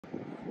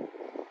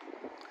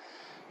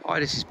Hi,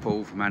 this is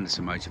Paul from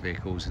Anderson Motor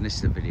Vehicles, and this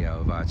is a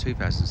video of our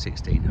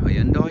 2016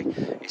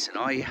 Hyundai. It's an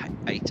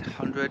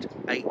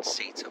i800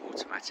 8-seater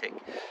automatic,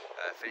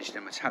 finished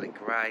in metallic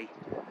grey,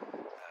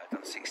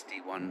 done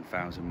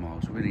 61,000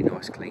 miles. Really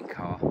nice, clean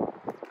car.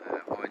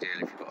 Ideal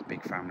if you've got a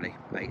big family.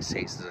 8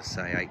 seats, as I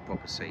say, 8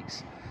 proper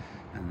seats,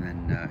 and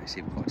then it's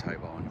even got a tow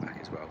bar on the back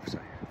as well. So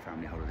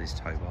family holidays,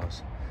 tow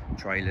bars,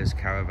 trailers,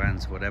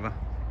 caravans, whatever.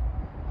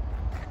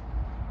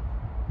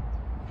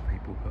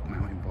 People put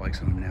mountain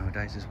bikes on them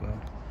nowadays as well.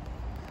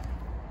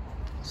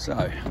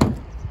 So,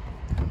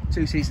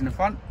 2 seats in the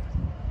front,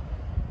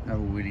 they're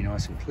all really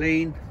nice and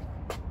clean.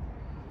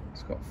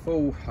 It's got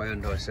full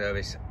Hyundai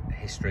service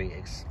history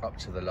up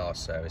to the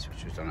last service,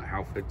 which was done at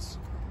Halfords.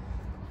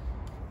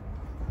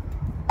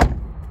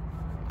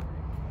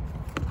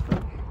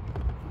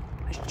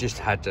 It's just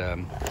had a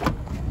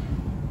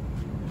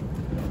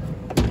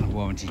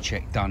warranty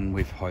check done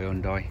with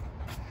Hyundai,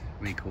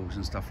 recalls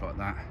and stuff like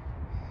that.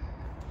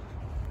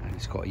 And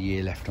it's got a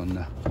year left on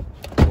the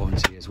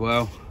warranty as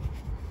well.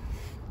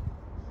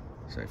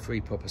 So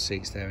 3 proper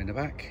seats there in the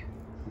back.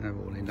 They're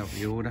all in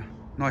lovely order.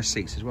 Nice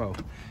seats as well.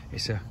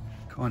 It's a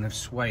kind of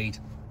suede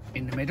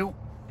in the middle.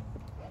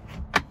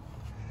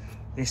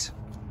 This,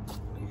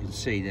 you can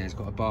see there's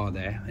got a bar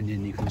there, and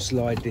then you can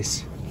slide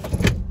this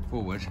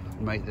forward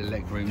and make the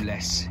leg room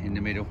less in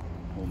the middle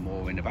or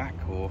more in the back,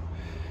 or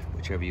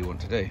whichever you want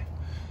to do.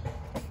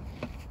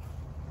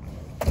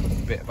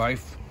 A bit of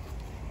both.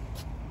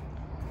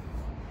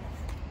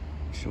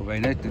 Sure,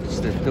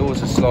 the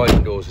doors are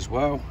sliding doors as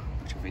well,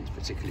 which I think is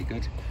particularly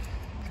good.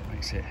 It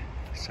makes it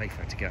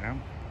safer to get out.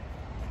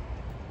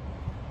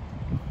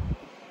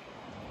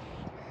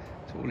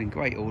 It's all in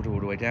great order all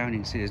the way down. You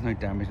can see there's no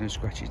damage, no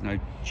scratches, no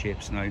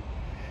chips, no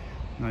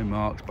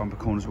marks. Bumper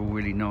corners are all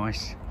really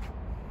nice.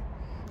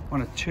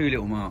 One of 2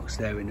 little marks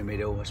there in the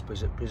middle. I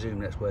presume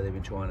that's where they've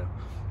been trying to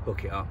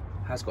hook it up.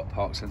 Has got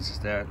park sensors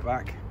there at the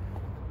back.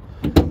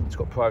 It's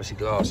got privacy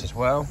glass as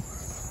well.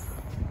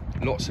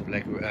 Lots of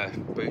leg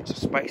boots of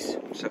space,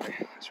 so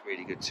that's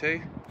really good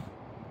too.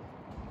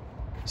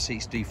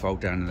 Seats do fold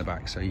down in the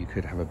back, so you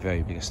could have a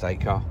very big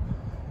estate car.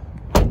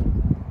 So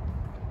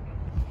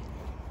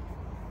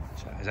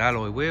it has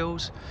alloy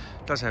wheels,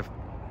 does have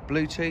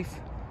Bluetooth.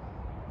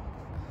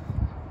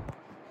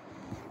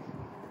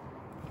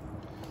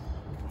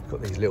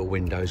 Got these little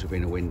windows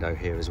within a window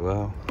here as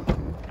well.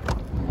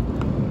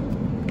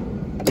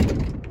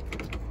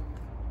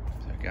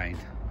 So again,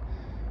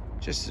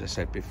 just as I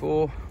said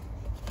before,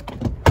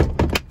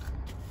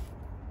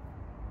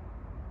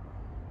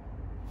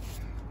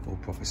 all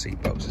proper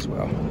seat belts as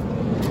well.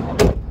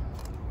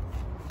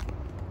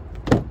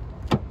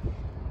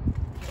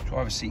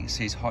 Driver's seat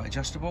is height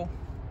adjustable.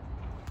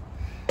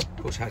 Of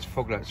course, it has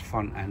fog lights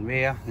front and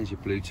rear. There's your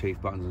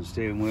Bluetooth buttons on the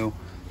steering wheel.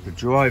 The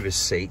driver's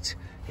seat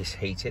is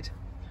heated.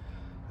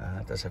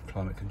 It does have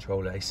climate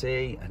control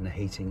AC, and the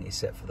heating is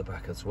set for the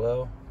back as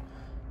well.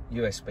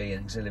 USB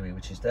and auxiliary,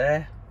 which is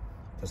there.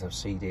 It does have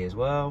CD as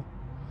well.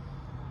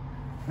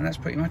 And that's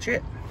pretty much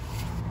it.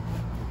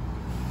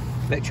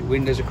 Electric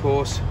windows, of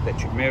course,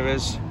 electric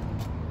mirrors.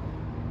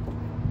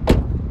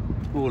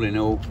 All in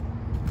all,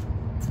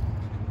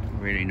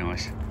 really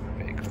nice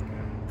vehicle.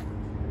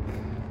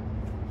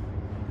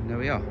 And there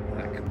we are.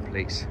 That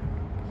completes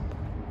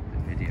the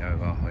video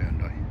of our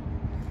Hyundai.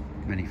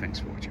 Many thanks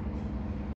for watching.